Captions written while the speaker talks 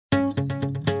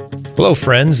Hello,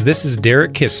 friends. This is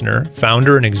Derek Kistner,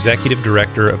 founder and executive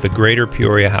director of the Greater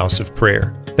Peoria House of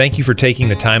Prayer. Thank you for taking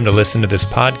the time to listen to this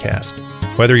podcast.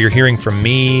 Whether you're hearing from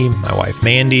me, my wife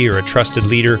Mandy, or a trusted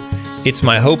leader, it's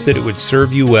my hope that it would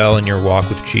serve you well in your walk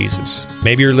with Jesus.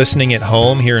 Maybe you're listening at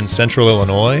home here in Central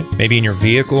Illinois, maybe in your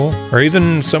vehicle, or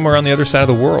even somewhere on the other side of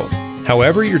the world.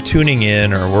 However you're tuning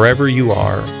in or wherever you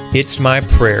are, it's my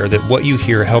prayer that what you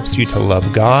hear helps you to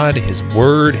love God, His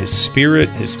Word, His Spirit,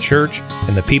 His church,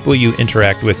 and the people you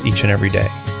interact with each and every day.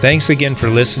 Thanks again for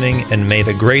listening, and may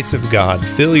the grace of God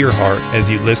fill your heart as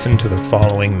you listen to the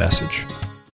following message.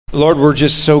 Lord, we're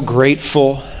just so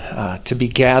grateful to be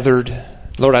gathered.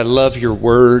 Lord, I love your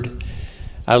Word.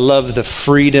 I love the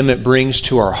freedom it brings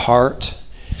to our heart.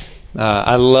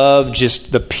 I love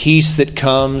just the peace that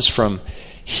comes from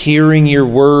hearing your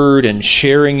word and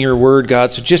sharing your word,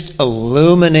 God. So just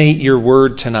illuminate your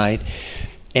word tonight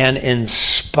and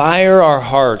inspire our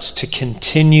hearts to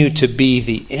continue to be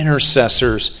the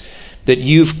intercessors that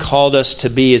you've called us to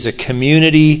be as a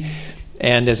community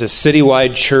and as a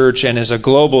citywide church and as a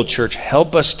global church.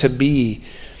 Help us to be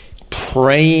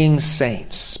praying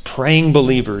saints, praying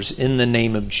believers in the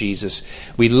name of Jesus.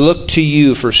 We look to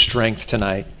you for strength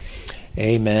tonight.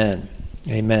 Amen.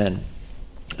 Amen.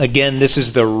 Again, this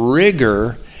is the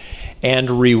rigor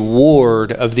and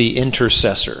reward of the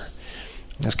intercessor.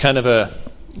 It's kind of a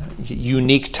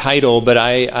unique title, but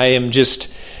I am just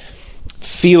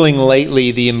feeling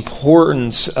lately the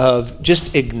importance of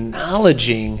just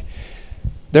acknowledging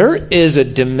there is a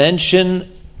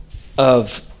dimension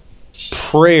of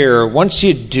prayer. Once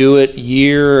you do it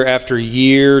year after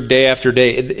year, day after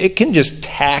day, it can just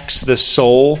tax the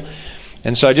soul.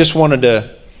 And so I just wanted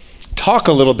to talk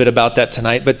a little bit about that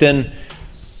tonight, but then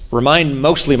remind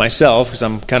mostly myself, because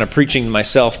I'm kind of preaching to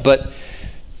myself, but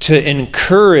to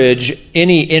encourage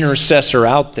any intercessor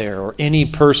out there or any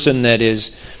person that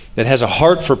has a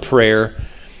heart for prayer,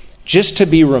 just to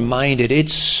be reminded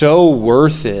it's so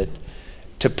worth it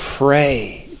to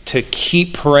pray, to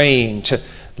keep praying, to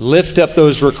lift up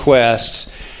those requests.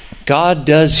 God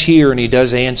does hear and He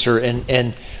does answer,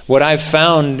 and what I've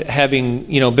found, having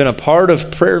been a part of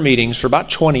prayer meetings for about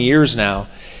 20 years now,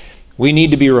 we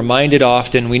need to be reminded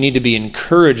often, we need to be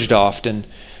encouraged often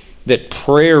that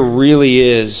prayer really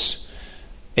is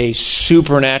a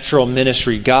supernatural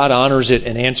ministry. God honors it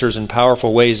and answers in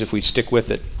powerful ways if we stick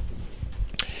with it.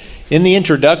 In the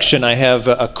introduction, I have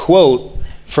a quote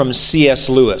from C.S.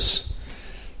 Lewis,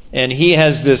 and he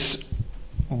has this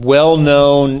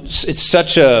well-known, it's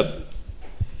such a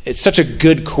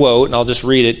good quote, and I'll just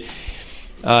read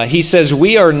it. He says,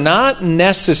 "We are not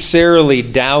necessarily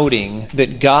doubting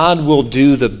that God will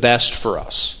do the best for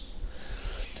us.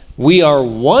 We are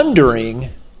wondering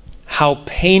how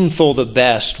painful the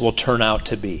best will turn out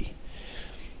to be."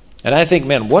 And I think,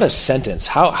 man, what a sentence.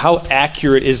 How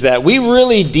accurate is that? We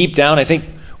really, deep down, I think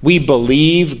we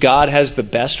believe God has the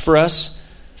best for us,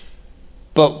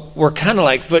 but we're kind of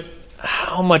like, but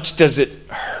how much does it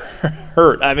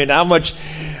hurt? I mean, how much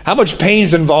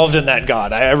pain's involved in that,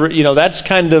 God? That's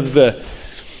kind of the...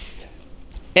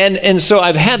 And so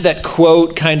I've had that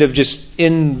quote kind of just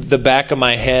in the back of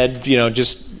my head,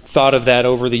 just thought of that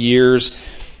over the years.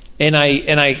 And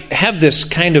I have this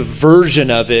kind of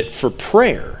version of it for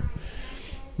prayer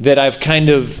that I've kind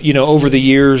of, over the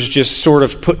years just sort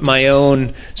of put my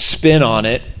own spin on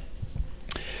it.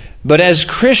 But as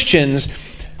Christians,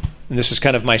 and this is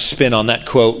kind of my spin on that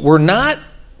quote, we're not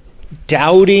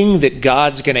doubting that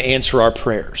God's going to answer our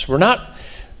prayers.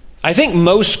 I think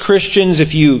most Christians,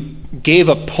 if you gave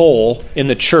a poll in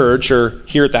the church or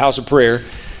here at the House of Prayer,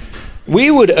 we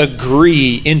would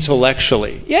agree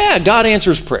intellectually, yeah, God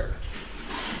answers prayer.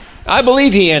 I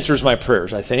believe He answers my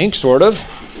prayers, I think, sort of.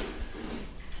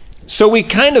 So we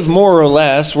kind of more or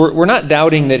less, we're not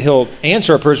doubting that He'll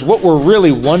answer our prayers. What we're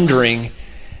really wondering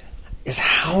is,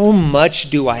 how much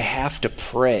do I have to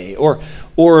pray? Or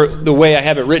the way I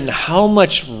have it written, how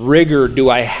much rigor do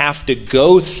I have to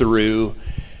go through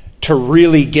to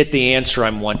really get the answer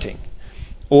I'm wanting?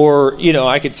 Or,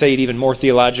 I could say it even more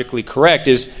theologically correct,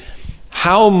 is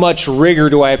how much rigor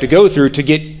do I have to go through to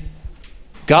get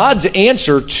God's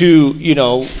answer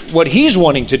to, what He's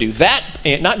wanting to do? That,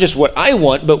 not just what I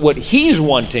want, but what He's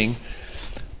wanting.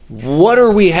 What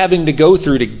are we having to go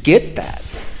through to get that?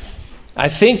 I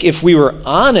think if we were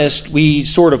honest, we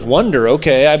sort of wonder,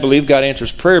 okay, I believe God answers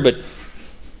prayer, but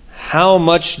how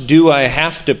much do I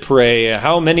have to pray?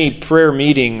 How many prayer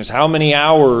meetings? How many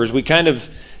hours? We kind of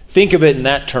think of it in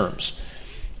that terms.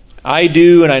 I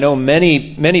do, and I know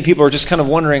many people are just kind of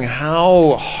wondering,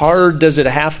 how hard does it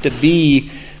have to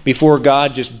be before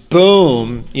God just,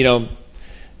 boom,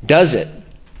 does it?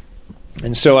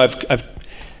 And so I've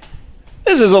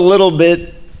is a little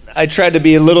bit, I tried to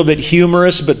be a little bit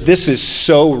humorous, but this is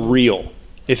so real.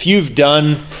 If you've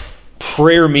done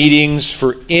prayer meetings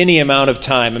for any amount of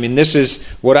time, I mean, this is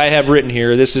what I have written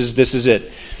here. This is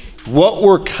it. What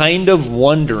we're kind of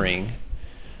wondering,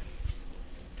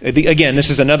 again, this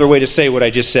is another way to say what I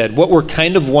just said. What we're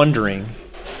kind of wondering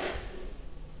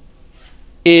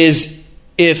is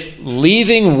if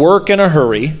leaving work in a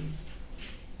hurry,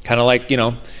 kind of like,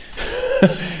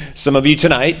 some of you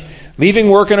tonight, leaving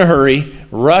work in a hurry,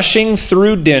 rushing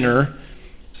through dinner,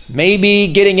 maybe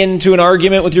getting into an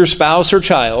argument with your spouse or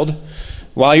child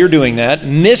while you're doing that,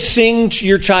 missing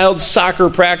your child's soccer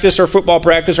practice or football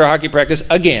practice or hockey practice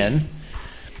again,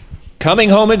 coming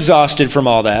home exhausted from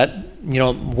all that,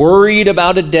 worried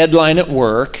about a deadline at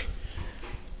work.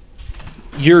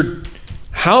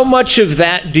 How much of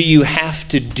that do you have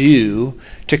to do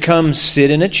to come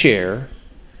sit in a chair?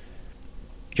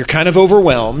 You're kind of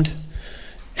overwhelmed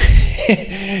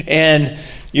and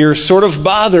you're sort of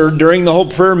bothered during the whole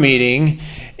prayer meeting,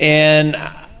 and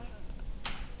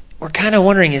we're kind of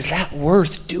wondering, is that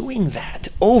worth doing that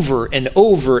over and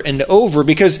over and over?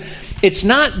 Because it's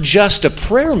not just a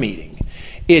prayer meeting.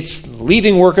 It's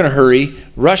leaving work in a hurry,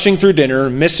 rushing through dinner,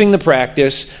 missing the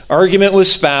practice, argument with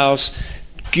spouse,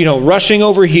 rushing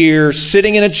over here,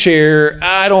 sitting in a chair.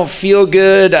 I don't feel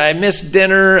good. I missed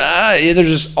dinner. There's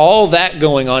just all that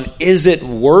going on. Is it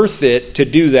worth it to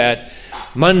do that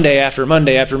Monday after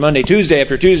Monday after Monday, Tuesday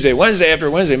after Tuesday, Wednesday after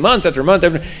Wednesday, month after month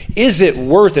after? Is it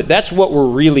worth it? That's what we're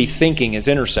really thinking as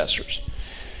intercessors.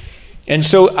 And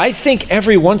so I think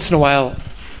every once in a while,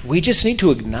 we just need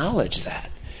to acknowledge that.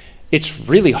 It's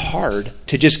really hard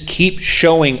to just keep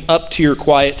showing up to your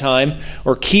quiet time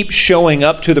or keep showing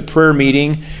up to the prayer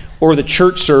meeting or the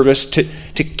church service. To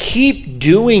keep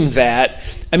doing that,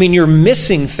 I mean, you're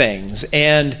missing things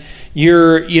and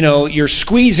you're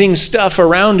squeezing stuff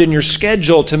around in your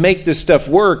schedule to make this stuff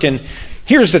work. And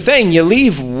here's the thing, you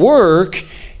leave work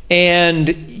and,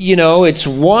 it's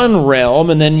one realm,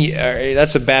 and then,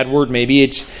 that's a bad word maybe,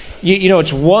 it's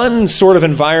one sort of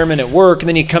environment at work, and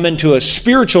then you come into a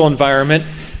spiritual environment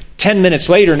 10 minutes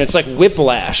later, and it's like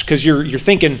whiplash, because you're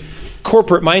thinking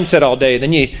corporate mindset all day.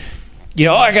 Then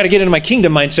I got to get into my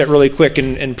kingdom mindset really quick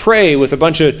and pray with a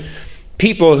bunch of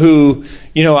people who,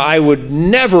 I would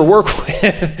never work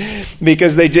with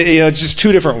because it's just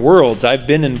two different worlds. I've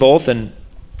been in both, and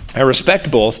I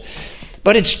respect both,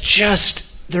 but it's just,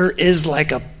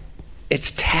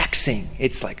 it's taxing.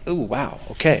 It's like, oh, wow,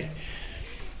 okay.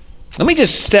 Let me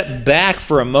just step back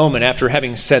for a moment after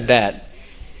having said that,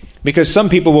 because some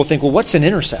people will think, well, what's an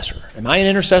intercessor? Am I an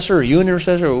intercessor? Are you an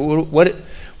intercessor?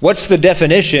 What's the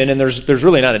definition? And there's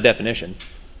really not a definition.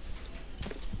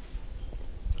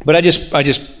 But I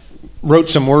just wrote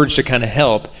some words to kind of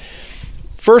help.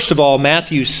 First of all,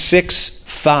 Matthew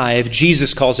 6:5,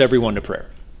 Jesus calls everyone to prayer.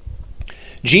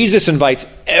 Jesus invites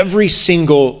every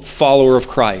single follower of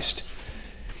Christ.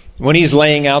 When he's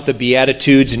laying out the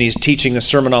Beatitudes and he's teaching the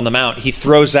Sermon on the Mount, he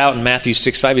throws out in Matthew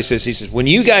 6:5, he says, when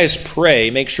you guys pray,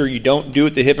 make sure you don't do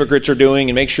what the hypocrites are doing,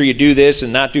 and make sure you do this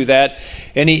and not do that.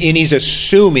 And he's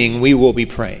assuming we will be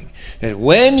praying. And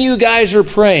when you guys are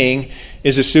praying,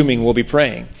 is assuming we'll be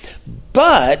praying.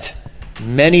 But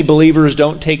many believers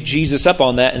don't take Jesus up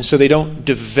on that, and so they don't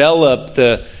develop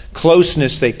the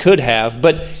closeness they could have.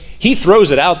 But he throws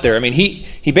it out there. I mean,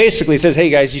 he basically says, hey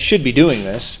guys, you should be doing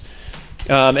this.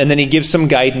 And then he gives some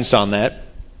guidance on that.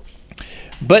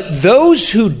 But those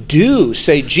who do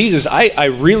say, Jesus, I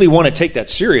really want to take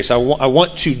that serious. I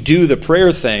want to do the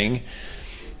prayer thing,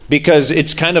 because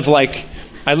it's kind of like,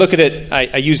 I look at it,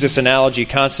 I use this analogy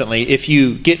constantly. If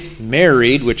you get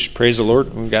married, which, praise the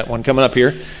Lord, we've got one coming up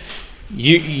here,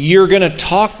 you're going to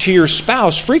talk to your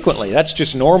spouse frequently. That's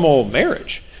just normal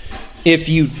marriage. If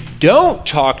you don't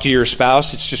talk to your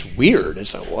spouse, it's just weird.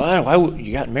 It's like, what? Why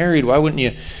you got married? Why wouldn't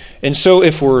you? And so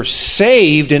if we're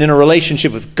saved and in a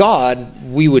relationship with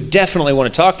God, we would definitely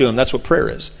want to talk to him. That's what prayer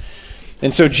is.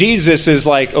 And so Jesus is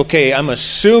like, okay, I'm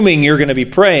assuming you're going to be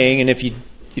praying, and if you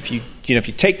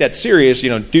take that serious,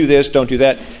 do this, don't do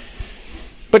that.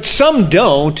 But some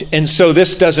don't, and so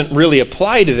this doesn't really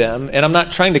apply to them, and I'm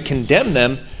not trying to condemn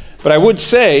them, but I would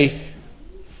say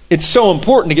it's so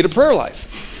important to get a prayer life.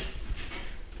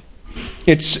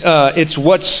 It's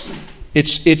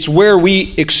where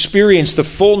we experience the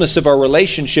fullness of our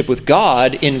relationship with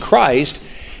God in Christ,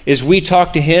 is we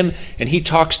talk to him and he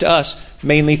talks to us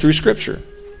mainly through Scripture.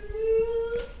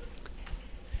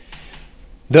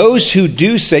 Those who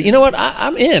do say, you know what,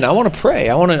 I'm in, I want to pray.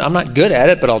 I'm not good at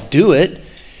it, but I'll do it.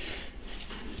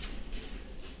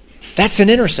 That's an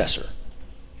intercessor.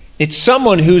 It's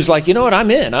someone who's like, you know what,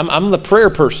 I'm in. I'm the prayer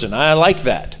person. I like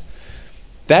that.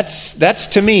 That's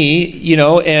to me,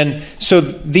 and so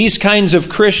these kinds of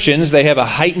Christians, they have a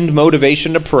heightened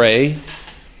motivation to pray.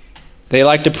 They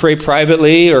like to pray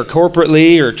privately or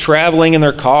corporately or traveling in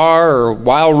their car or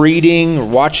while reading or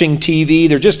watching TV.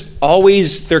 They're just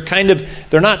always, they're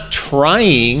not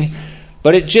trying,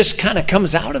 but it just kind of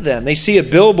comes out of them. They see a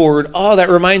billboard, oh, that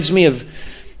reminds me of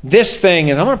this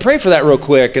thing, and I'm going to pray for that real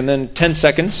quick, and then 10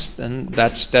 seconds, and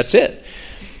that's it.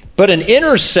 But an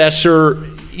intercessor,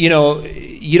 you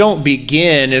don't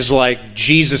begin as like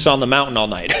Jesus on the mountain all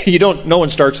night. No one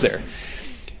starts there.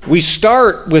 We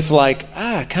start with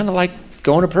kind of like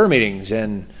going to prayer meetings,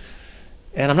 and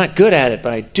I'm not good at it,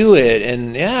 but I do it.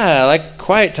 And I like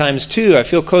quiet times too. I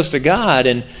feel close to God.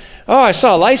 And I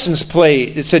saw a license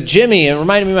plate. It said Jimmy, and it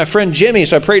reminded me of my friend Jimmy,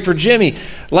 so I prayed for Jimmy.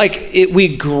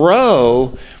 We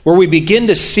grow where we begin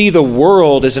to see the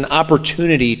world as an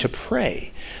opportunity to pray.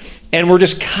 And we're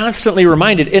just constantly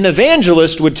reminded. An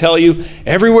evangelist would tell you,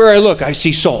 everywhere I look, I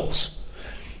see souls.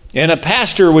 And a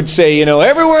pastor would say,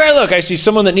 everywhere I look, I see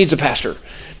someone that needs a pastor.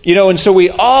 And so we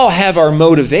all have our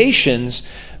motivations,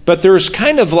 but there's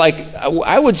kind of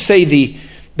I would say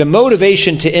the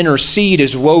motivation to intercede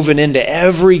is woven into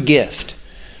every gift.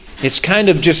 It's kind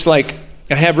of just like,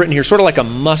 I have written here, sort of like a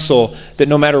muscle that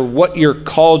no matter what you're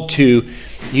called to,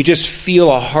 you just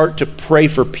feel a heart to pray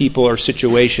for people or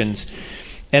situations.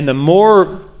 And the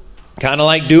more, kind of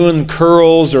like doing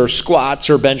curls or squats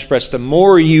or bench press, the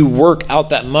more you work out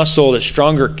that muscle, the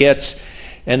stronger it gets,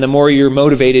 and the more you're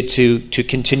motivated to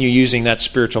continue using that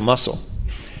spiritual muscle.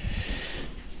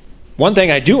 One thing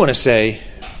I do want to say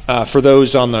for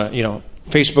those on the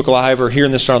Facebook Live or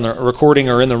hearing this on the recording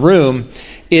or in the room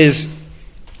is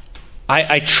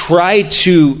I try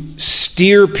to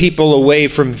steer people away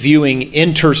from viewing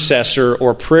intercessor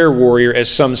or prayer warrior as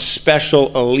some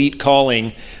special elite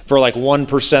calling for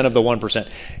 1% of the 1%.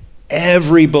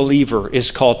 Every believer is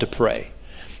called to pray.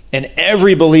 And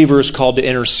every believer is called to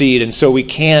intercede. And so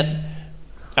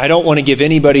I don't want to give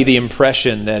anybody the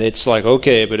impression that it's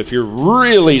okay, but if you're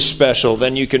really special,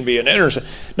 then you can be an intercessor.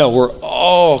 No, we're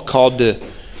all called to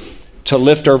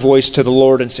lift our voice to the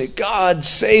Lord and say, God,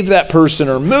 save that person,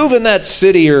 or move in that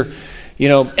city, or,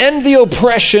 end the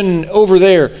oppression over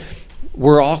there.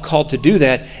 We're all called to do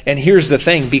that. And here's the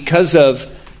thing, because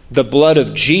of the blood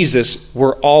of Jesus,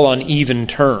 we're all on even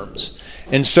terms.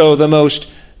 And so the most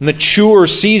mature,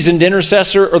 seasoned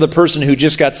intercessor or the person who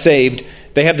just got saved,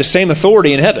 they have the same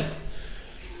authority in heaven.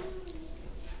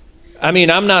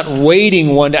 I'm not waiting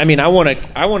I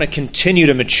want to continue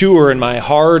to mature in my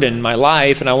heart and my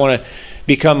life, and I want to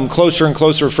become closer and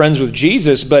closer friends with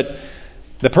Jesus, but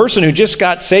the person who just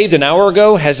got saved an hour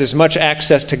ago has as much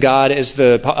access to God as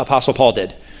the Apostle Paul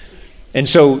did. And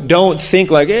so don't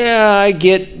think I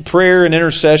get prayer and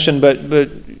intercession, but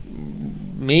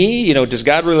me, does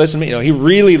God really listen to me? He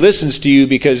really listens to you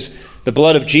because the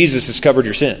blood of Jesus has covered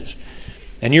your sins.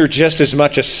 And you're just as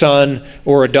much a son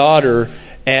or a daughter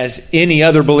as any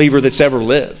other believer that's ever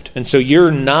lived. And so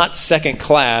you're not second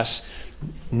class.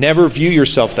 Never view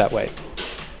yourself that way.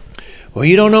 Well,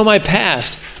 you don't know my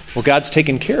past. Well, God's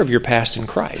taken care of your past in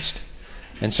Christ.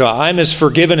 And so I'm as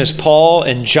forgiven as Paul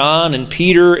and John and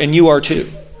Peter, and you are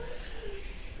too.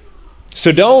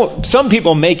 So some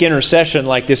people make intercession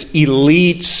like this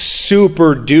elite,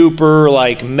 super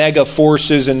duper, mega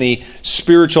forces in the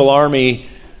spiritual army.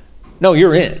 No,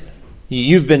 you're in.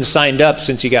 You've been signed up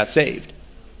since you got saved.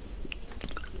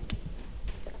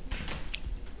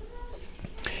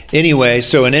 Anyway,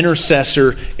 so an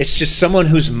intercessor, it's just someone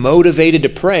who's motivated to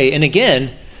pray. And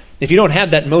again, if you don't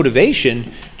have that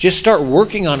motivation, just start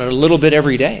working on it a little bit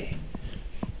every day.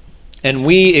 And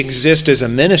we exist as a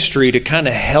ministry to kind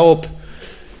of help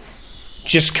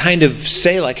just kind of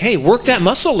say hey, work that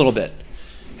muscle a little bit.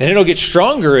 And it'll get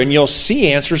stronger and you'll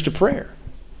see answers to prayer.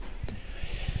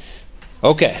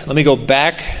 Okay, let me go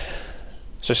back.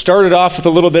 So I started off with a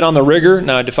little bit on the rigor.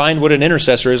 Now I defined what an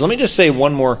intercessor is. Let me just say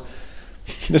one more.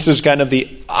 This is kind of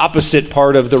the opposite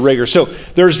part of the rigor. So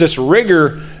there's this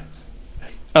rigor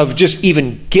of just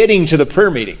even getting to the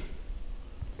prayer meeting.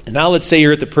 And now let's say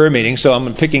you're at the prayer meeting. So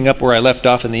I'm picking up where I left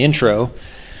off in the intro.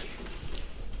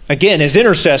 Again, as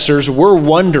intercessors, we're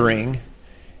wondering,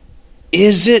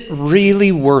 is it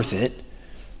really worth it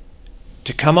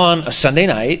to come on a Sunday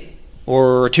night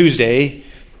or a Tuesday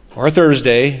or a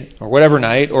Thursday or whatever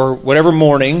night or whatever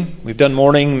morning? We've done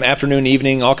morning, afternoon,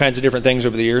 evening, all kinds of different things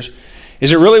over the years.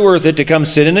 Is it really worth it to come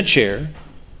sit in a chair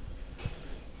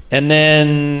and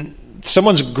then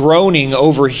someone's groaning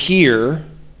over here?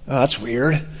 Oh, that's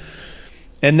weird.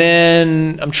 And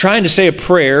then I'm trying to say a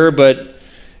prayer, but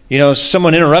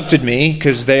someone interrupted me,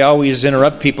 because they always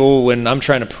interrupt people when I'm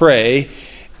trying to pray.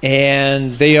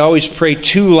 and they always pray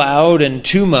too loud and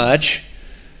too much.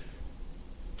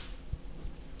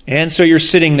 And so you're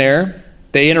sitting there.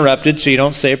 They interrupted, so you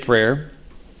don't say a prayer.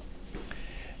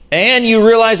 And you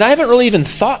realize, I haven't really even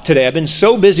thought today. I've been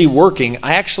so busy working.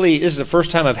 This is the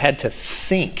first time I've had to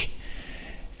think.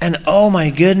 And oh my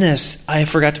goodness, I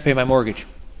forgot to pay my mortgage.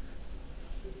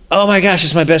 Oh my gosh,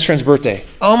 it's my best friend's birthday.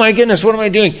 Oh my goodness, what am I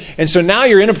doing? And so now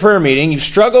you're in a prayer meeting. You've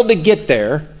struggled to get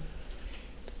there.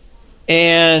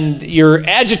 And you're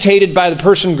agitated by the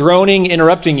person groaning,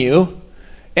 interrupting you.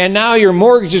 And now your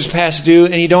mortgage is past due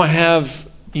and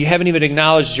you haven't even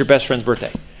acknowledged it's your best friend's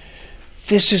birthday.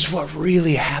 This is what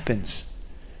really happens.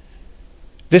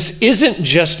 This isn't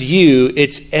just you,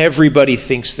 it's everybody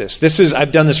thinks this.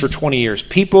 I've done this for 20 years.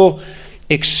 People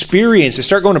they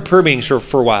start going to prayer meetings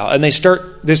for a while, and they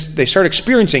start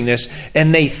experiencing this,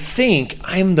 and they think,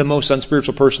 I'm the most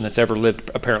unspiritual person that's ever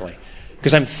lived, apparently,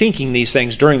 because I'm thinking these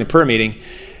things during the prayer meeting.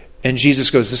 And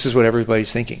Jesus goes, this is what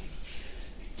everybody's thinking.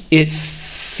 It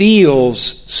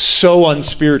feels so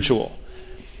unspiritual.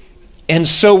 And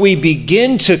so we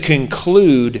begin to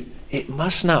conclude it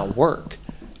must not work.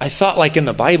 I thought like in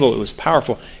the Bible it was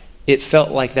powerful. It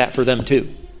felt like that for them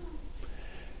too.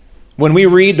 When we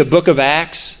read the book of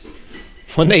Acts,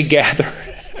 when they gather,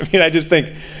 I just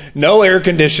think no air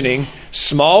conditioning,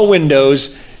 small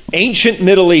windows, ancient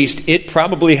Middle East, it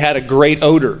probably had a great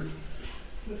odor.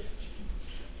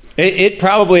 It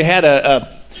probably had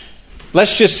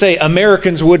let's just say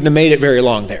Americans wouldn't have made it very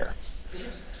long there.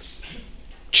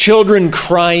 Children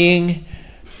crying.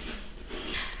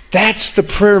 That's the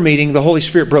prayer meeting the Holy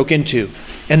Spirit broke into.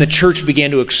 And the church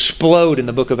began to explode in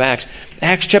the book of Acts.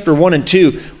 Acts chapter 1 and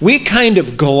 2, we kind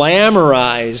of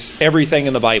glamorize everything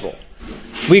in the Bible.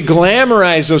 We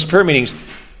glamorize those prayer meetings.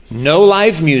 No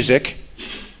live music,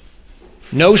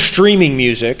 no streaming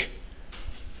music,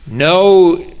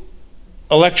 no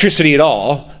electricity at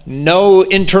all, no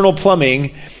internal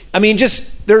plumbing.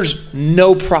 There's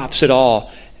no props at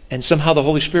all. And somehow the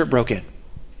Holy Spirit broke in.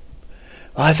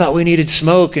 Well, I thought we needed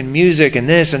smoke and music and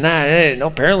this and that. No,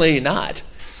 apparently not.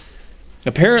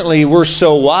 Apparently we're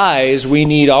so wise, we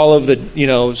need all of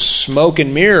the, smoke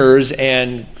and mirrors,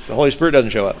 and the Holy Spirit doesn't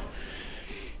show up.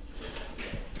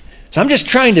 So I'm just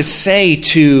trying to say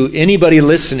to anybody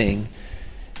listening,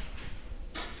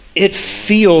 it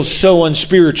feels so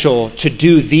unspiritual to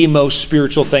do the most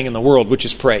spiritual thing in the world, which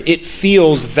is pray. It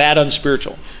feels that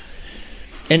unspiritual.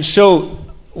 And so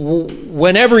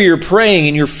whenever you're praying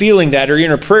and you're feeling that, or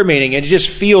you're in a prayer meeting and it just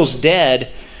feels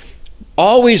dead,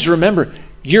 always remember,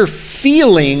 your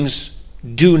feelings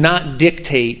do not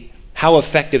dictate how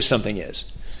effective something is.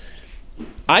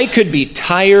 I could be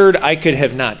tired, I could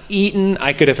have not eaten,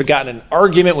 I could have gotten an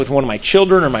argument with one of my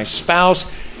children or my spouse.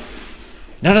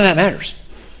 None of that matters.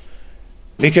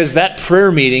 Because that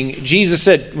prayer meeting, Jesus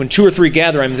said, when 2 or 3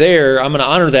 gather, I'm there, I'm going to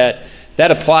honor that.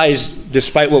 That applies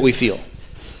despite what we feel.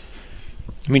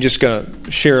 I'm just going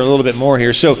to share a little bit more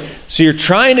here. So you're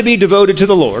trying to be devoted to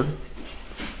the Lord.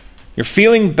 You're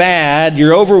feeling bad.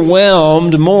 You're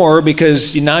overwhelmed more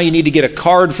because now you need to get a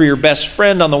card for your best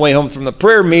friend on the way home from the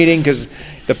prayer meeting, because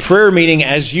the prayer meeting,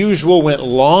 as usual, went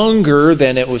longer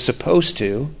than it was supposed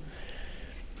to.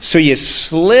 So you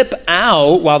slip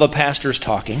out while the pastor's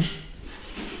talking.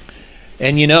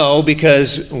 And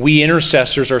because we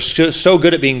intercessors are so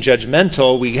good at being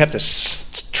judgmental, we have to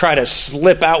try to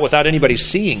slip out without anybody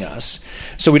seeing us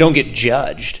so we don't get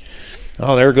judged.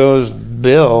 Oh, there goes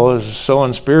Bill, is so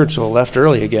unspiritual, left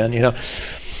early again,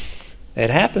 It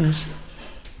happens.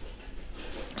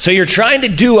 So you're trying to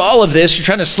do all of this. You're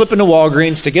trying to slip into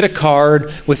Walgreens to get a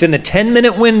card within the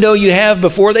 10-minute window you have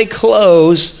before they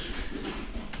close.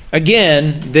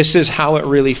 Again, this is how it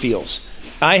really feels.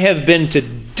 I have been to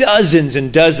dozens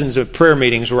and dozens of prayer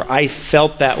meetings where I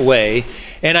felt that way.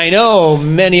 And I know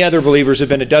many other believers have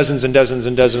been to dozens and dozens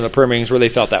and dozens of prayer meetings where they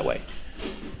felt that way.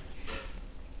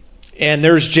 And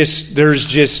there's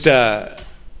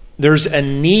a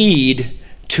need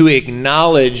to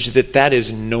acknowledge that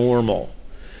is normal.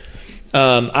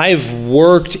 I've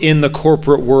worked in the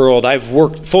corporate world. I've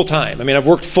worked full-time. I've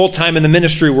worked full-time in the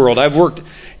ministry world. I've worked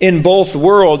in both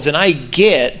worlds, and I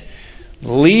get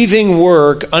leaving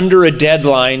work under a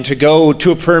deadline to go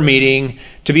to a prayer meeting,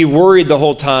 to be worried the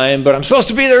whole time, but I'm supposed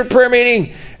to be there at prayer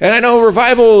meeting, and I know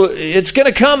revival, it's going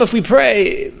to come if we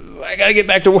pray. I got to get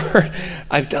back to work.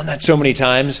 I've done that so many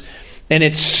times, and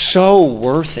it's so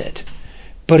worth it,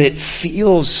 but it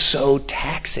feels so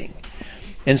taxing.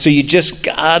 And so you just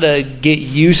got to get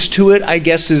used to it, I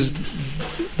guess is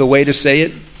the way to say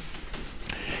it.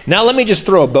 Now let me just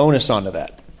throw a bonus onto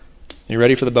that. You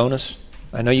ready for the bonus?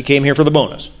 I know you came here for the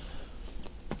bonus.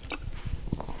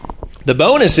 The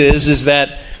bonus is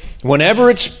that whenever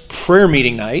it's prayer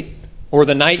meeting night or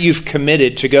the night you've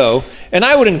committed to go, and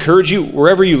I would encourage you,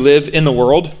 wherever you live in the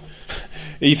world,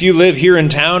 if you live here in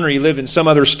town or you live in some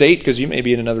other state, because you may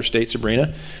be in another state,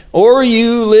 Sabrina, or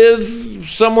you live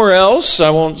somewhere else, I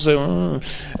won't say,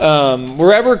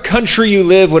 wherever country you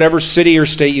live, whatever city or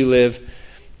state you live,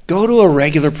 go to a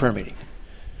regular prayer meeting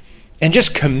and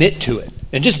just commit to it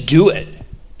and just do it.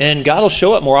 And God will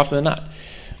show up more often than not.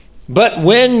 But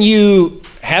when you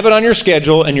have it on your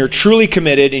schedule and you're truly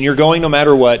committed and you're going no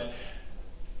matter what,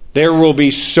 there will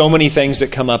be so many things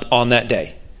that come up on that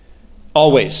day.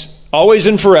 Always. Always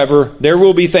and forever, there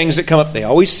will be things that come up. They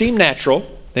always seem natural.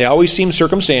 They always seem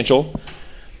circumstantial.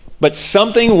 But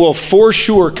something will for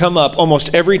sure come up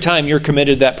almost every time you're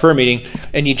committed to that prayer meeting,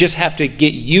 and you just have to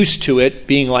get used to it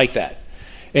being like that.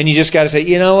 And you just got to say,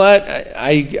 you know what,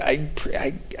 I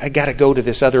got to go to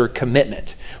this other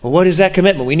commitment. Well, what is that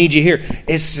commitment? We need you here.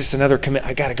 It's just another commitment.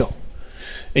 I got to go.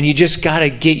 And you just got to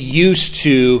get used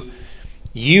to,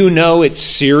 it's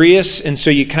serious, and so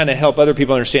you kind of help other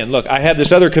people understand, look, I have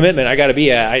this other commitment I got to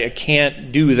be at. I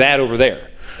can't do that over there.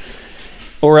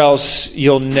 Or else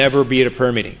you'll never be at a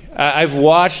prayer meeting. I've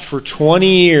watched for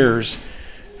 20 years.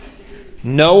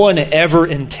 No one ever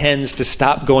intends to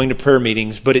stop going to prayer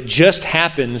meetings, but it just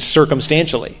happens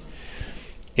circumstantially.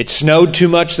 It snowed too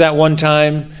much that one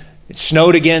time. It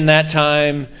snowed again that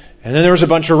time. And then there was a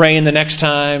bunch of rain the next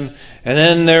time. And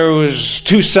then there was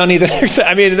too sunny the next time.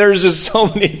 I mean, there's just so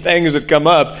many things that come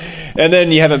up. And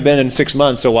then you haven't been in 6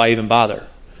 months, so why even bother?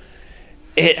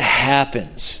 It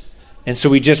happens. And so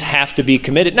we just have to be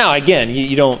committed. Now, again,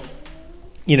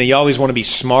 you always want to be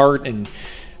smart and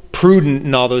prudent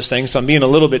and all those things. So I'm being a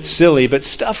little bit silly, but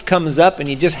stuff comes up and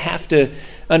you just have to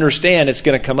understand it's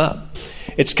going to come up.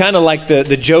 It's kind of like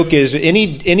the joke is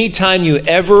any time you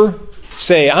ever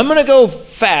say, I'm going to go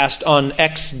fast on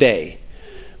X day.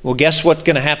 Well, guess what's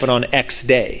going to happen on X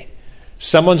day?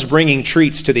 Someone's bringing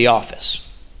treats to the office.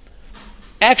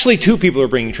 Actually, 2 people are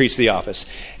bringing treats to the office.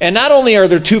 And not only are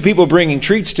there 2 people bringing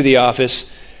treats to the office,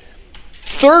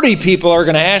 30 people are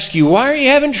going to ask you, why are you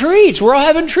having treats? We're all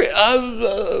having treats.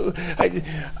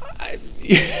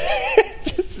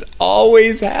 It just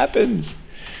always happens.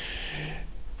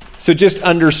 So just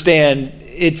understand,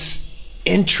 it's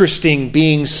interesting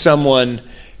being someone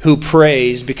who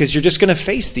prays because you're just going to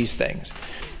face these things.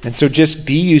 And so just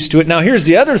be used to it. Now here's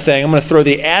the other thing. I'm going to throw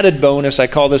the added bonus. I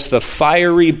call this the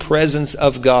fiery presence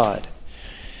of God.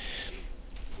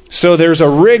 So there's a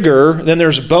rigor, then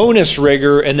there's bonus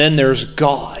rigor, and then there's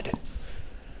God.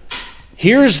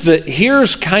 Here's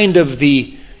kind of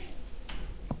the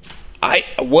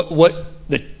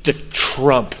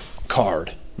trump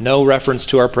card. No reference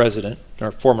to our president,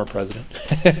 our former president.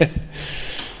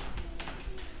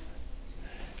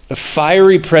 The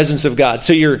fiery presence of God.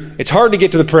 So it's hard to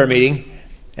get to the prayer meeting,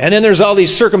 and then there's all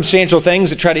these circumstantial things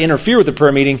that try to interfere with the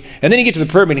prayer meeting, and then you get to the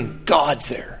prayer meeting, God's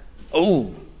there.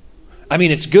 Oh, I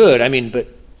mean, it's good. I mean, but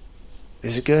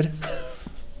is it good?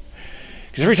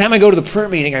 Because every time I go to the prayer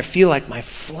meeting, I feel like my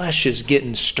flesh is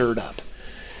getting stirred up.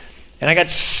 And I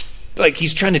got, like,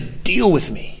 he's trying to deal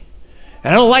with me.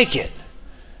 And I don't like it.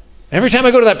 Every time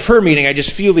I go to that prayer meeting, I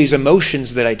just feel these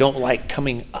emotions that I don't like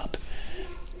coming up.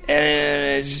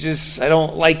 And it's just, I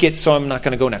don't like it, so I'm not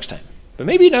going to go next time. But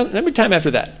maybe every time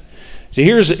after that. So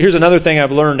here's another thing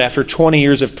I've learned after 20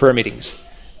 years of prayer meetings.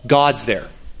 God's there.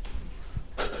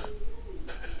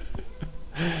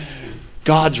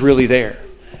 God's really there.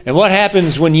 And what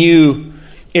happens when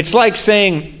it's like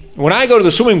saying, when I go to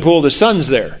the swimming pool, the sun's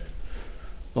there.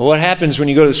 Well, what happens when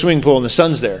you go to the swimming pool and the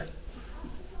sun's there?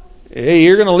 Hey,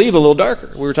 you're going to leave a little darker.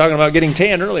 We were talking about getting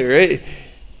tan earlier. Hey,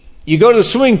 you go to the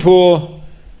swimming pool,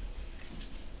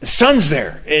 the sun's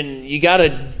there, and you got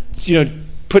to,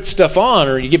 put stuff on,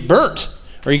 or you get burnt,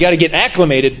 or you got to get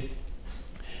acclimated.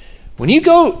 When you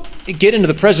get into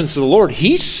the presence of the Lord,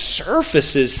 He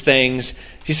surfaces things.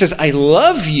 He says, I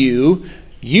love you.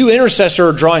 You, intercessor,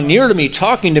 are drawing near to me,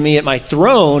 talking to me at my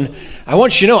throne. I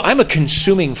want you to know I'm a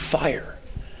consuming fire.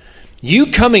 You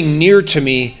coming near to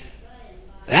me,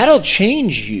 that'll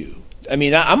change you. I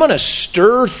mean, I'm going to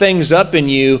stir things up in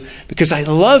you because I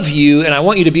love you and I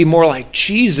want you to be more like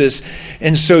Jesus.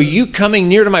 And so you coming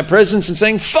near to my presence and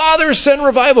saying, Father, send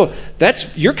revival.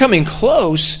 You're coming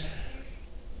close.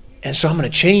 And so I'm going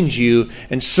to change you.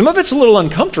 And some of it's a little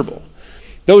uncomfortable.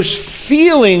 Those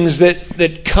feelings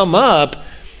that come up,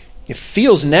 it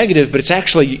feels negative, but it's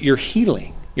actually you're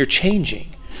healing. You're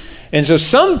changing. And so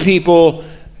some people,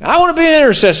 I want to be an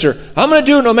intercessor. I'm going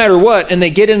to do it no matter what. And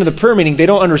they get into the prayer meeting. They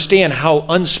don't understand how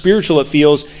unspiritual it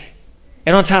feels.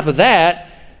 And on top of that,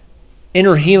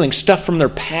 inner healing, stuff from their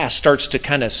past starts to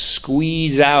kind of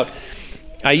squeeze out.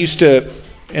 I used to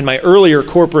in my earlier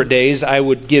corporate days, I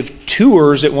would give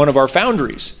tours at one of our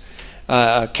foundries,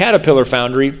 a Caterpillar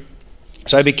foundry.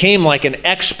 So I became like an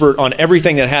expert on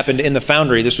everything that happened in the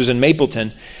foundry. This was in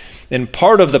Mapleton. And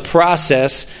part of the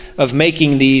process of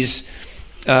making these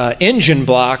engine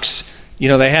blocks,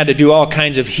 they had to do all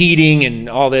kinds of heating and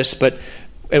all this. But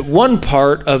at one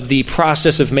part of the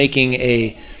process of making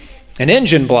an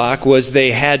engine block was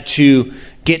they had to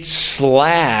get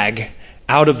slag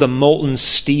out of the molten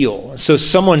steel. So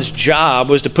someone's job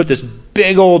was to put this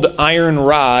big old iron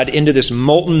rod into this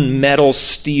molten metal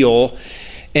steel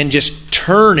and just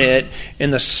turn it,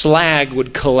 and the slag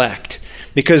would collect.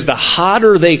 Because the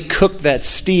hotter they cooked that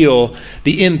steel,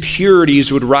 the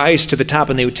impurities would rise to the top,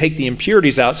 and they would take the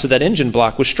impurities out so that engine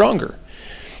block was stronger.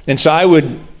 And so I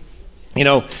would,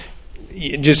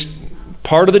 just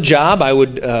part of the job, I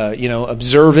would,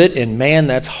 observe it, and man,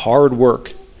 that's hard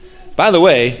work. By the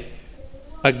way,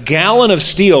 a gallon of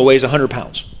steel weighs 100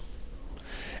 pounds.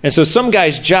 And so some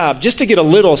guy's job, just to get a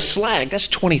little slag, that's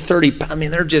 20, 30 pounds. I mean,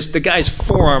 the guy's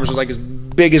forearms were like as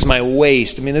big as my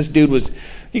waist. I mean, this dude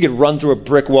he could run through a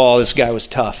brick wall. This guy was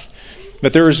tough.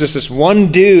 But there was just this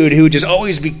one dude who would just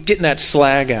always be getting that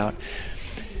slag out.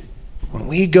 When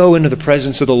we go into the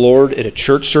presence of the Lord at a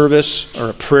church service or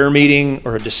a prayer meeting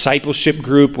or a discipleship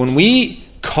group, when we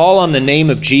call on the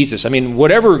name of Jesus,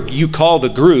 whatever you call the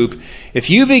group, if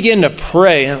you begin to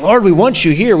pray, Lord, we want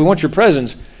you here, we want your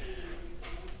presence,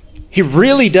 He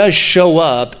really does show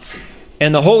up,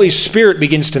 and the Holy Spirit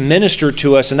begins to minister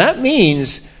to us, and that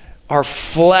means our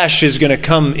flesh is going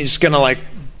to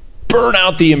burn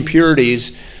out the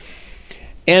impurities.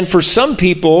 And for some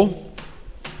people,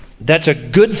 that's a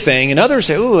good thing, and others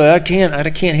say, "Oh, I can't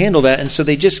handle that," and so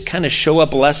they just kind of show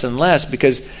up less and less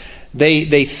because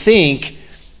they think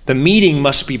the meeting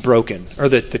must be broken, or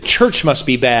that the church must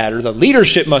be bad, or the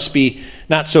leadership must be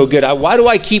not so good. Why do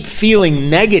I keep feeling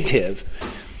negative?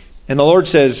 And the Lord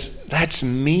says, that's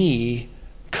me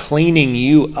cleaning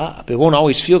you up. It won't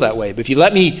always feel that way. But if you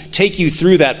let me take you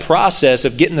through that process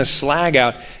of getting the slag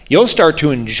out, you'll start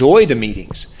to enjoy the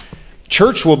meetings.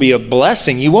 Church will be a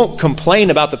blessing. You won't complain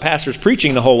about the pastor's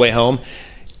preaching the whole way home.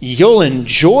 You'll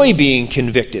enjoy being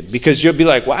convicted because you'll be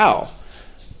like, wow,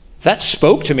 that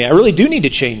spoke to me. I really do need to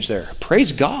change there.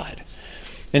 Praise God.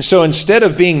 And so instead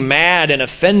of being mad and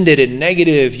offended and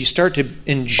negative, you start to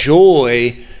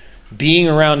enjoy being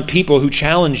around people who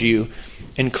challenge you,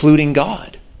 including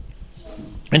God.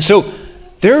 And so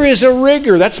there is a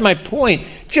rigor. That's my point.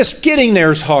 Just getting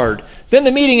there is hard. Then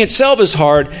the meeting itself is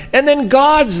hard. And then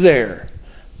God's there.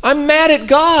 I'm mad at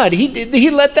God. He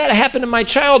let that happen in my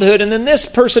childhood. And then this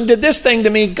person did this thing to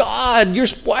me. God,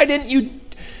 why didn't you?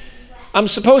 I'm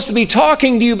supposed to be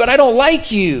talking to you, but I don't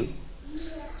like you.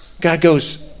 God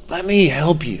goes, let me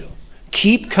help you.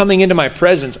 Keep coming into my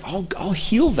presence. I'll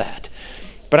heal that.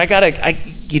 But I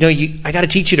gotta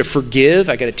teach you to forgive.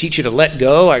 I gotta teach you to let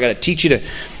go. I gotta teach you to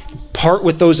part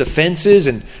with those offenses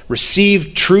and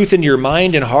receive truth into your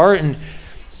mind and heart. And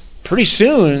pretty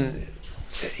soon,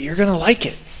 you're gonna like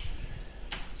it.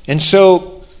 And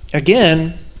so,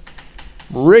 again,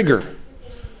 rigor.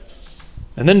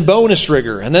 And then bonus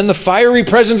rigor. And then the fiery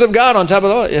presence of God on top of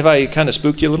that. Have I kind of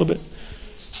spooked you a little bit?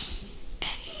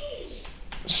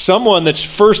 Someone that's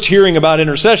first hearing about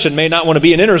intercession may not want to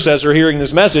be an intercessor hearing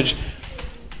this message.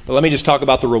 But let me just talk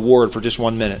about the reward for just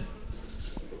 1 minute.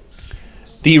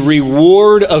 The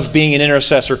reward of being an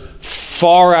intercessor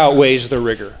far outweighs the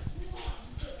rigor.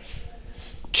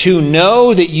 To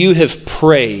know that you have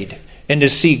prayed and to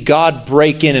see God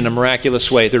break in a miraculous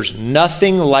way, there's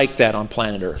nothing like that on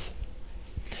planet Earth.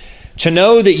 To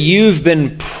know that you've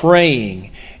been praying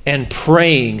and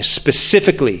praying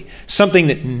specifically, something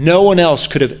that no one else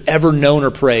could have ever known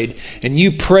or prayed, and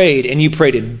you prayed,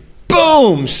 and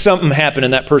boom, something happened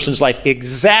in that person's life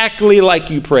exactly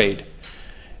like you prayed,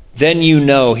 then you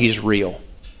know He's real.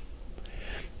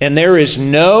 And there is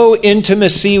no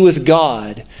intimacy with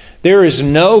God, there is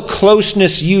no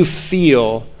closeness you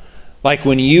feel like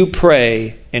when you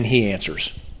pray and He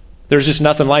answers. There's just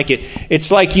nothing like it. It's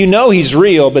like you know He's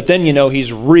real, but then you know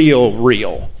He's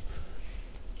real.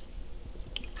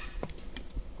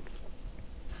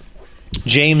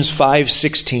 James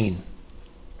 5:16.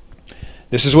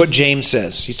 This is what James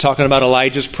says. He's talking about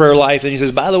Elijah's prayer life, and he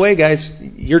says, by the way, guys,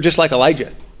 you're just like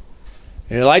Elijah.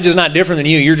 And Elijah's not different than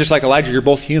you. You're just like Elijah. You're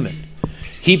both human.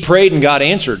 He prayed and God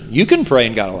answered. You can pray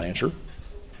and God will answer.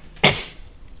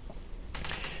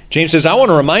 James says, I want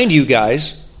to remind you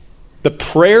guys, the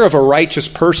prayer of a righteous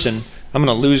person. I'm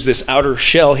going to lose this outer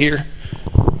shell here.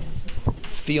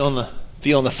 Feeling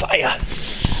the fire.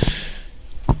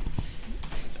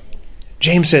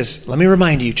 James says, let me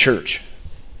remind you, church,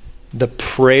 The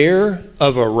prayer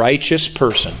of a righteous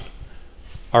person.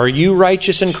 Are you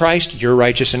righteous in Christ? You're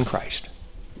righteous in Christ.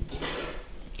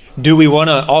 Do we want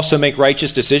to also make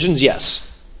righteous decisions? Yes.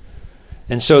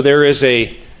 And so there is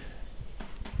a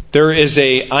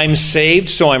I'm saved,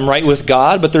 so I'm right with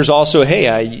God, but there's also, hey,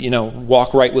 I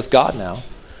walk right with God now.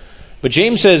 But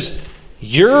James says,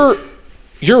 you're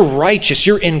righteous,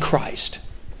 you're in Christ.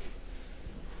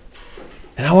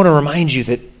 And I want to remind you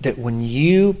that when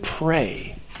you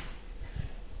pray,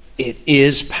 it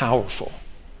is powerful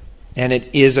and it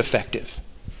is effective.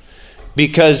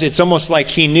 Because it's almost like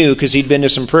he knew, because he'd been to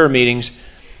some prayer meetings,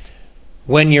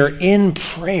 when you're in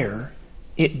prayer,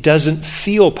 it doesn't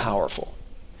feel powerful.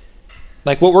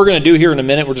 Like what we're going to do here in a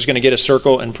minute, we're just going to get a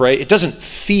circle and pray. It doesn't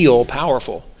feel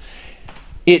powerful.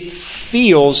 It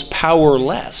feels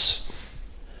powerless.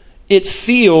 It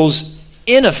feels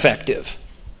ineffective.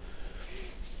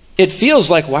 It feels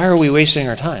like, why are we wasting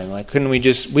our time? Like,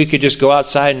 we could just go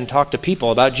outside and talk to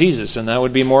people about Jesus, and that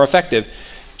would be more effective.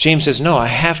 James says, no, I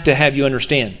have to have you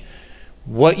understand.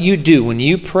 What you do when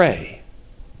you pray,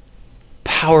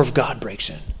 power of God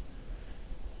breaks in.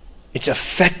 It's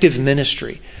effective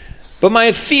ministry. But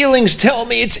my feelings tell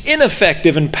me it's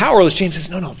ineffective and powerless. James says,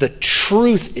 no, the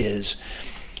truth is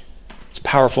it's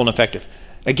powerful and effective.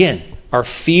 Again, our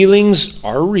feelings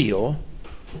are real,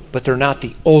 but they're not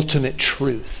the ultimate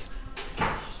truth.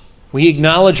 We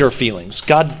acknowledge our feelings.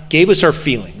 God gave us our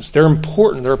feelings. They're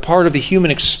important. They're a part of the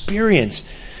human experience,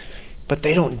 but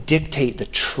they don't dictate the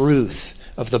truth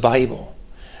of the Bible.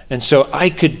 And so I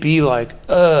could be like,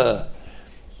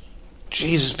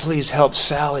 Jesus, please help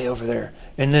Sally over there.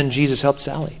 And then Jesus helped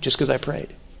Sally just because I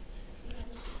prayed.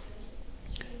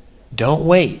 Don't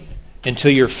wait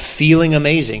until you're feeling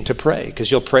amazing to pray, because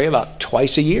you'll pray about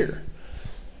twice a year.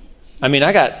 I mean,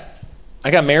 I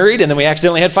got married and then we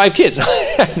accidentally had 5 kids.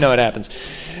 I know it happens.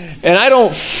 And I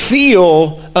don't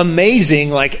feel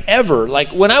amazing like ever. Like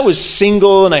when I was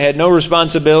single and I had no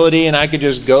responsibility and I could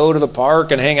just go to the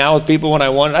park and hang out with people when I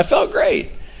wanted, I felt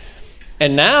great.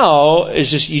 And now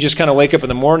it's just, you just kind of wake up in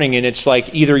the morning and it's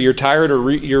like either you're tired or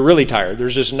you're really tired.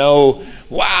 There's just no,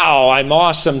 wow, I'm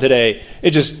awesome today.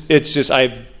 It's just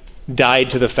I've died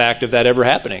to the fact of that ever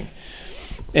happening.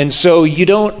 And so you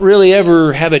don't really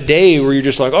ever have a day where you're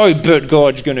just like, oh, I bet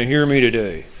God's going to hear me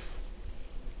today.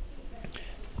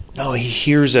 No, he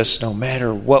hears us no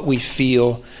matter what we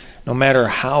feel, no matter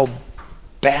how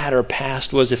bad our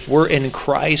past was. If we're in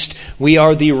Christ, we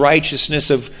are the righteousness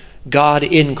of God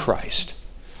in Christ.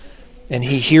 And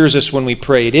he hears us when we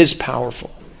pray. It is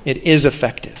powerful. It is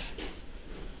effective.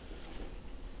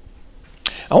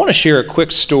 I want to share a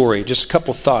quick story, just a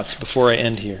couple thoughts before I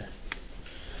end here.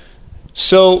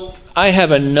 So I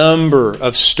have a number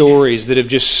of stories that have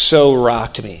just so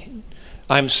rocked me.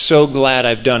 I'm so glad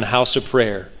I've done House of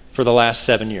Prayer for the last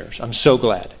 7 years. I'm so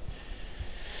glad.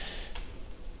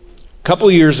 A couple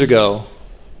years ago,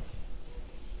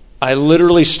 I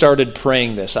literally started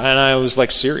praying this, and I was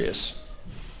like serious.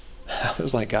 I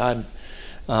was like, God,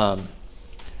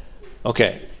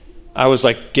 okay. I was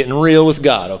like getting real with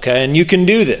God, okay? And you can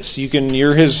do this.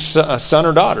 You're his son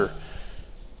or daughter.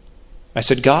 I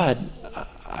said, God,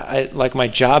 I like my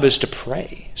job is to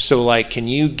pray. So like, can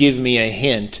you give me a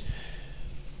hint?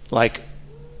 Like,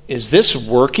 is this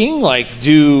working? Like,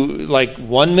 do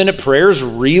 1 minute prayers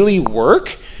really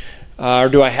work? Or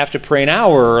do I have to pray an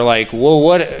hour? Or like, well,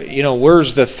 what,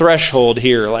 where's the threshold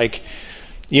here? Like,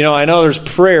 I know there's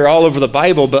prayer all over the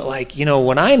Bible, but like,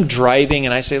 when I'm driving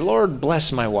and I say, Lord,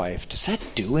 bless my wife, does that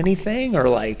do anything? Or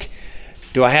like,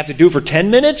 do I have to do it for 10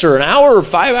 minutes or an hour or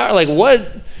 5 hours? Like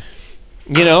what,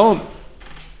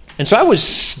 And so I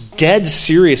was dead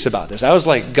serious about this. I was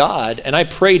like, God, and I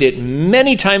prayed it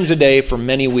many times a day for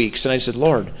many weeks. And I said,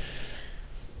 Lord,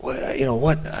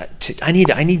 I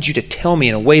need you to tell me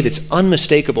in a way that's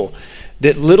unmistakable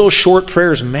that little short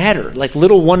prayers matter, like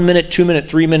little 1 minute, 2 minute,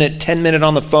 3 minute, 10 minute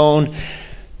on the phone,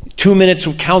 2 minutes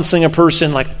of counseling a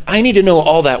person. Like I need to know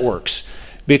all that works,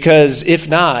 because if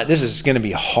not, this is going to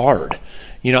be hard.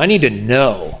 I need to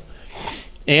know.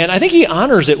 And I think he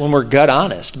honors it when we're gut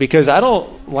honest, because I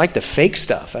don't like the fake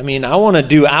stuff. I mean, I want to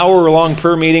do hour-long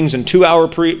prayer meetings and 2-hour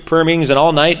prayer meetings and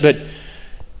all night, but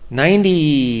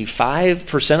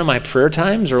 95% of my prayer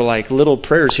times are like little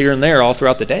prayers here and there all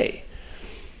throughout the day.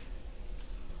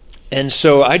 And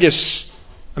so this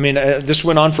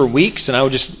went on for weeks, and I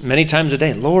would just many times a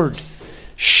day, Lord,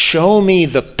 show me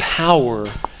the power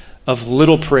of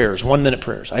little prayers, 1 minute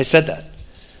prayers. I said that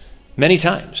many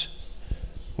times.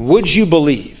 Would you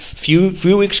believe,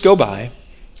 few weeks go by,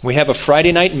 we have a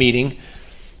Friday night meeting,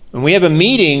 and we have a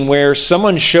meeting where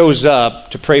someone shows up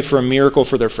to pray for a miracle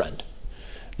for their friend.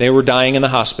 They were dying in the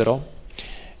hospital,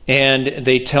 And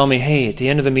they tell me, hey, at the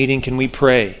end of the meeting, can we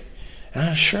pray? And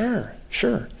I'm, sure.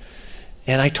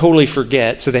 And I totally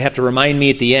forget, so they have to remind me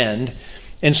at the end.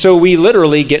 And so we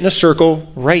literally get in a circle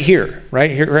right here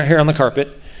on the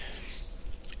carpet.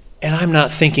 And I'm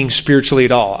not thinking spiritually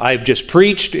at all. I've just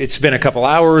preached. It's been a couple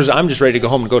hours. I'm just ready to go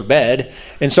home and go to bed.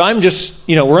 And so I'm just,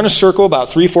 we're in a circle, about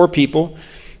 3-4 people,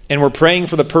 and we're praying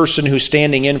for the person who's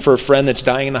standing in for a friend that's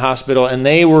dying in the hospital, and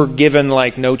they were given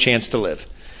like no chance to live.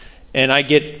 And I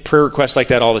get prayer requests like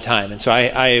that all the time. And so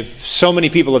I have, so many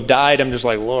people have died. I'm just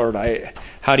like, Lord,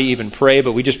 how do you even pray?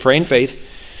 But we just pray in faith.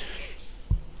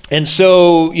 And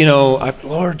so,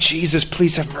 Lord Jesus,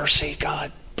 please have mercy.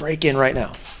 God, break in right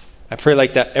now. I pray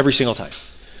like that every single time.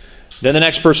 Then the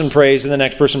next person prays, and the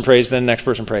next person prays, then the next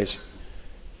person prays.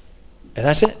 And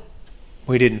that's it.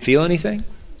 We didn't feel anything.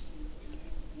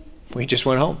 We just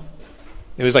went home.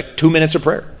 It was like 2 minutes of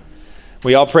prayer.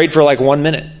 We all prayed for like 1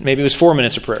 minute. Maybe it was 4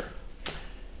 minutes of prayer.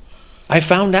 I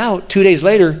found out 2 days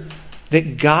later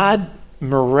that God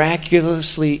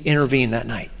miraculously intervened that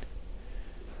night.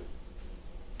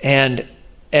 And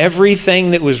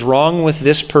everything that was wrong with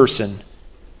this person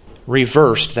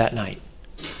reversed that night.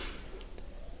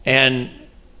 And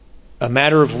a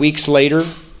matter of weeks later,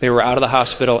 they were out of the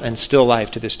hospital and still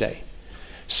alive to this day.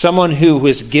 Someone who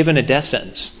was given a death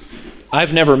sentence.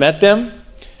 I've never met them.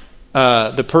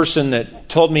 The person that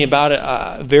told me about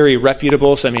it, very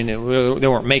reputable. So, they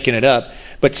weren't making it up.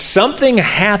 But something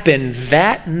happened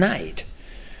that night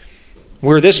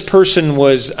where this person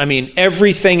was,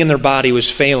 everything in their body was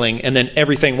failing, and then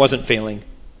everything wasn't failing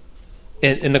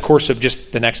in the course of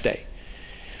just the next day.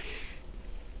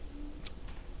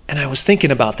 And I was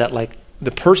thinking about that, like the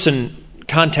person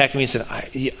contacted me and said,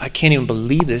 I can't even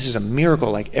believe this is a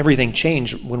miracle. Like everything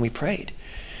changed when we prayed.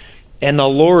 And the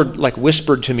Lord like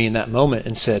whispered to me in that moment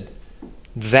and said,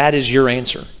 that is your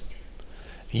answer.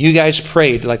 You guys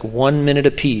prayed like 1 minute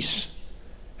apiece,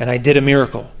 and I did a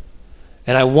miracle.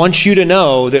 And I want you to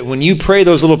know that when you pray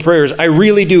those little prayers, I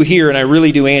really do hear and I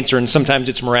really do answer, and sometimes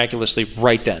it's miraculously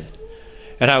right then.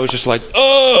 And I was just like,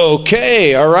 oh,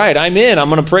 okay, all right, I'm in. I'm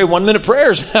going to pray 1 minute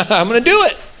prayers. I'm going to do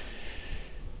it.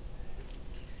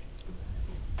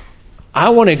 I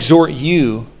want to exhort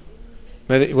you,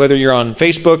 whether you're on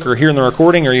Facebook or here in the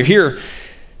recording or you're here,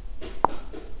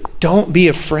 don't be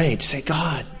afraid. Say,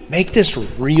 God, make this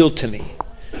real to me.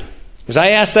 Because I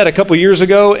asked that a couple years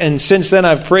ago, and since then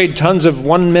I've prayed tons of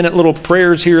 1 minute little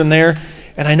prayers here and there,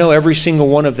 and I know every single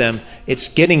one of them, it's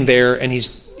getting there, and he's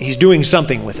doing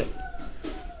something with it.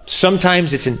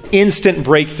 Sometimes it's an instant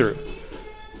breakthrough.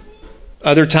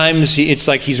 Other times it's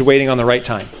like he's waiting on the right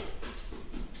time.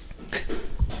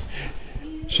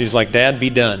 She's like, Dad, be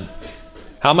done.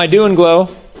 How am I doing,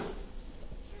 Glow?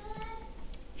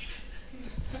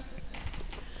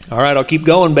 All right, I'll keep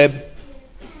going, babe.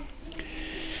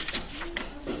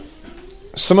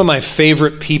 Some of my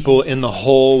favorite people in the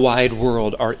whole wide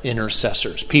world are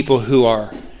intercessors. People who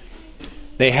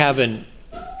they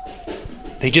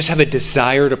just have a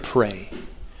desire to pray.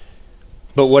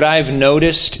 But what I've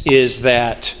noticed is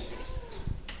that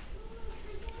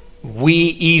we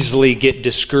easily get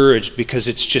discouraged because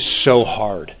it's just so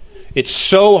hard. It's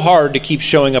so hard to keep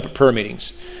showing up at prayer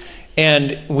meetings.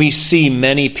 And we see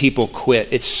many people quit.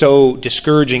 It's so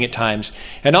discouraging at times.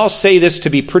 And I'll say this to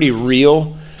be pretty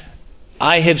real.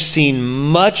 I have seen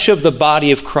much of the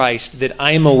body of Christ that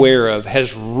I'm aware of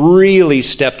has really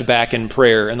stepped back in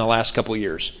prayer in the last couple of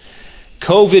years.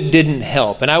 COVID didn't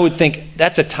help. And I would think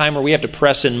that's a time where we have to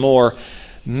press in more.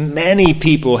 Many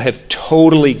people have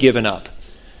totally given up.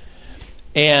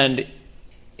 And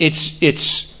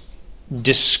it's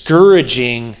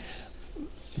discouraging,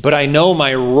 but I know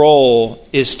my role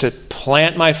is to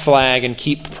plant my flag and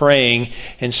keep praying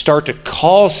and start to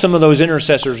call some of those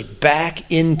intercessors back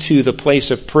into the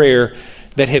place of prayer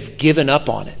that have given up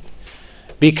on it.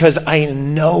 Because I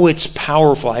know it's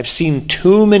powerful. I've seen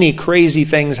too many crazy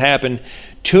things happen,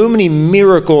 too many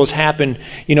miracles happen,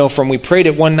 from we prayed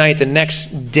it one night, the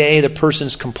next day the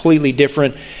person's completely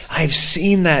different. I've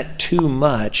seen that too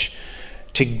much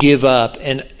to give up,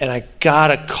 and I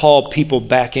gotta call people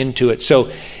back into it.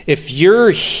 So if you're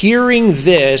hearing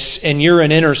this and you're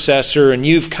an intercessor and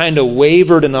you've kind of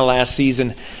wavered in the last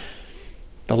season,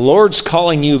 the Lord's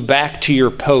calling you back to your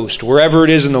post, wherever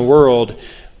it is in the world,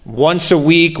 once a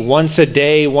week, once a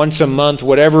day, once a month,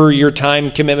 whatever your time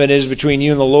commitment is between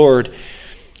you and the Lord.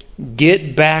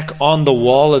 Get back on the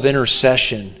wall of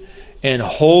intercession and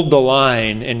hold the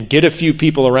line and get a few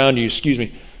people around you,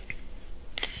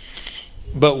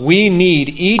 But we need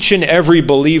each and every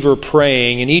believer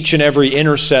praying and each and every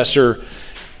intercessor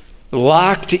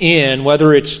locked in,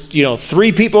 whether it's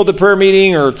 3 people at the prayer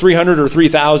meeting or 300 or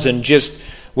 3,000, just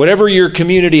whatever your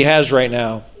community has right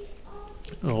now,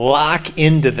 lock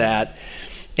into that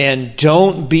and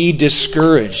don't be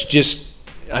discouraged.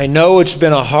 I know it's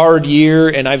been a hard year,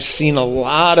 and I've seen a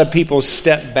lot of people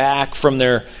step back from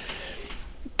their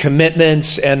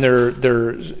commitments and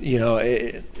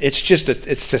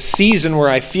it's a season where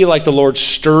I feel like the Lord's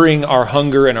stirring our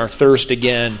hunger and our thirst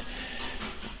again.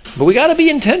 But we got to be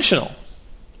intentional.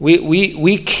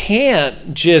 We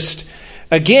can't just,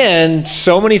 again,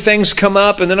 so many things come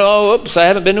up and then, I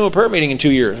haven't been to a prayer meeting in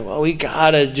 2 years. Well, we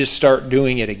got to just start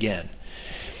doing it again.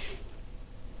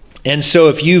 And so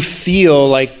if you feel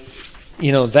like,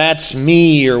 that's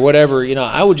me or whatever,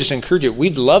 I would just encourage you.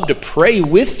 We'd love to pray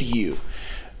with you.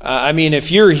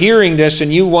 If you're hearing this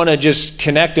and you want to just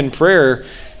connect in prayer,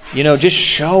 just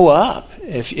show up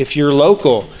if you're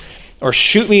local, or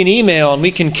shoot me an email and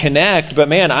we can connect. But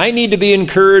man, I need to be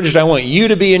encouraged. I want you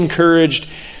to be encouraged.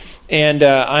 And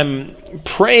I'm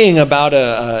praying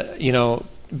about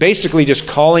basically just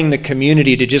calling the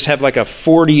community to just have like a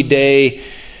 40-day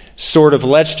sort of,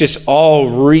 let's just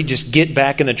all just get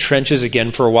back in the trenches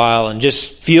again for a while and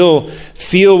just feel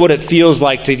what it feels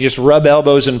like to just rub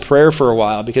elbows in prayer for a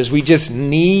while, because we just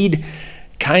need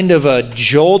kind of a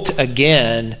jolt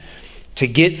again to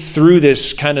get through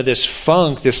this kind of this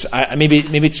funk, maybe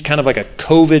it's kind of like a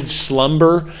COVID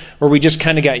slumber where we just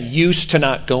kind of got used to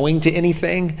not going to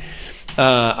anything.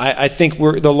 I think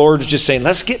the Lord's just saying,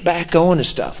 let's get back going to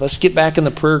stuff. Let's get back in the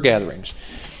prayer gatherings.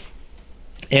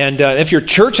 And if your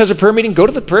church has a prayer meeting, go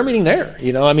to the prayer meeting there.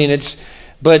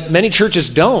 But many churches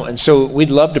don't, and so we'd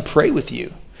love to pray with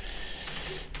you.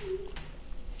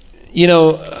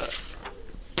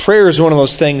 Prayer is one of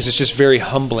those things that's just very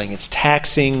humbling. It's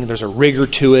taxing. There's a rigor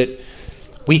to it.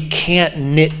 We can't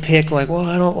nitpick like,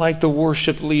 I don't like the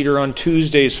worship leader on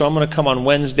Tuesdays, so I'm going to come on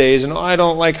Wednesdays. And I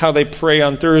don't like how they pray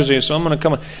on Thursdays, so I'm going to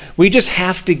come on. We just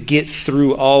have to get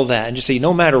through all that and just say,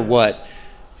 no matter what,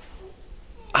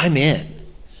 I'm in.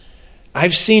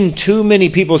 I've seen too many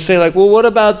people say like, what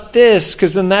about this?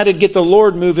 Because then that'd get the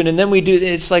Lord moving, and then we do.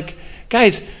 It's like,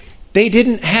 guys, they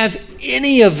didn't have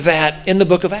any of that in the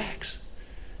book of Acts.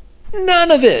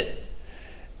 None of it.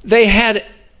 They had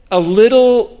a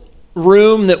little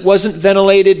room that wasn't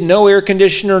ventilated, no air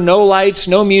conditioner, no lights,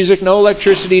 no music, no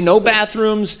electricity, no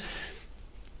bathrooms.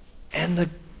 And the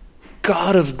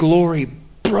God of glory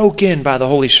broke in by the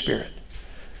Holy Spirit.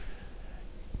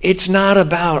 It's not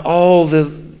about all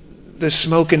the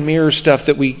smoke and mirror stuff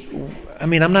that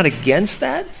I'm not against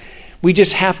that. We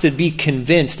just have to be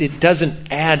convinced it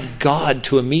doesn't add God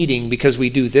to a meeting because we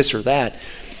do this or that.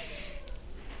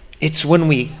 It's when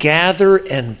we gather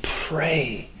and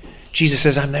pray. Jesus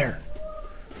says, I'm there.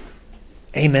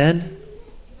 Amen?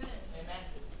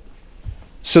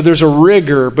 So there's a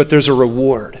rigor, but there's a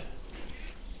reward.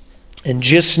 And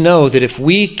just know that if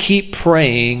we keep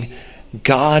praying,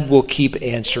 God will keep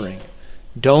answering.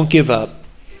 Don't give up.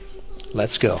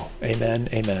 Let's go. Amen.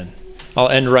 Amen. I'll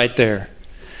end right there.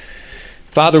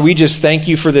 Father, we just thank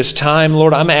you for this time.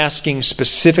 Lord, I'm asking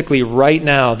specifically right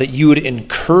now that you would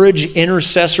encourage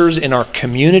intercessors in our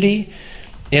community,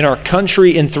 in our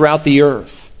country, and throughout the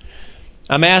earth.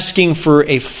 I'm asking for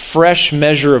a fresh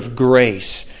measure of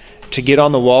grace to get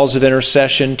on the walls of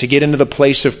intercession, to get into the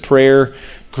place of prayer,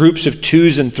 groups of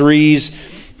 2s and 3s,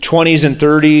 20s and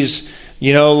 30s.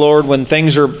 Lord, when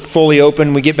things are fully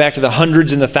open, we get back to the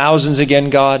hundreds and the thousands again,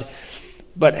 God.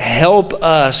 But help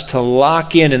us to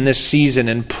lock in this season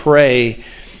and pray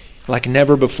like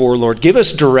never before, Lord. Give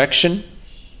us direction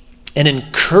and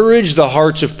encourage the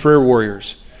hearts of prayer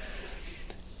warriors.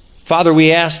 Father,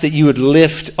 we ask that you would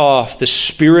lift off the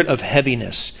spirit of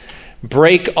heaviness,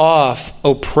 break off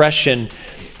oppression,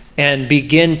 and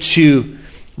begin to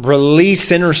release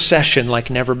intercession like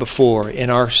never before in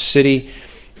our city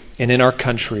and in our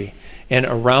country and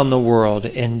around the world.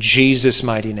 In Jesus'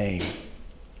 mighty name.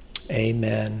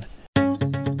 Amen.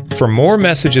 For more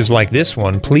messages like this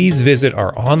one, please visit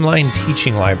our online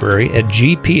teaching library at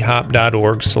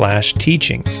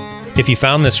gphop.org/teachings. If you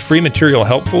found this free material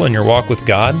helpful in your walk with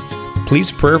God,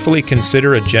 please prayerfully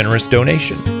consider a generous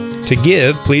donation. To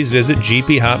give, please visit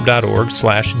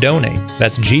gphop.org/donate.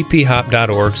 That's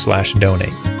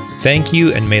gphop.org/donate. Thank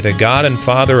you, and may the God and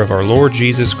Father of our Lord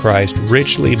Jesus Christ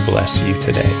richly bless you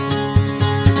today.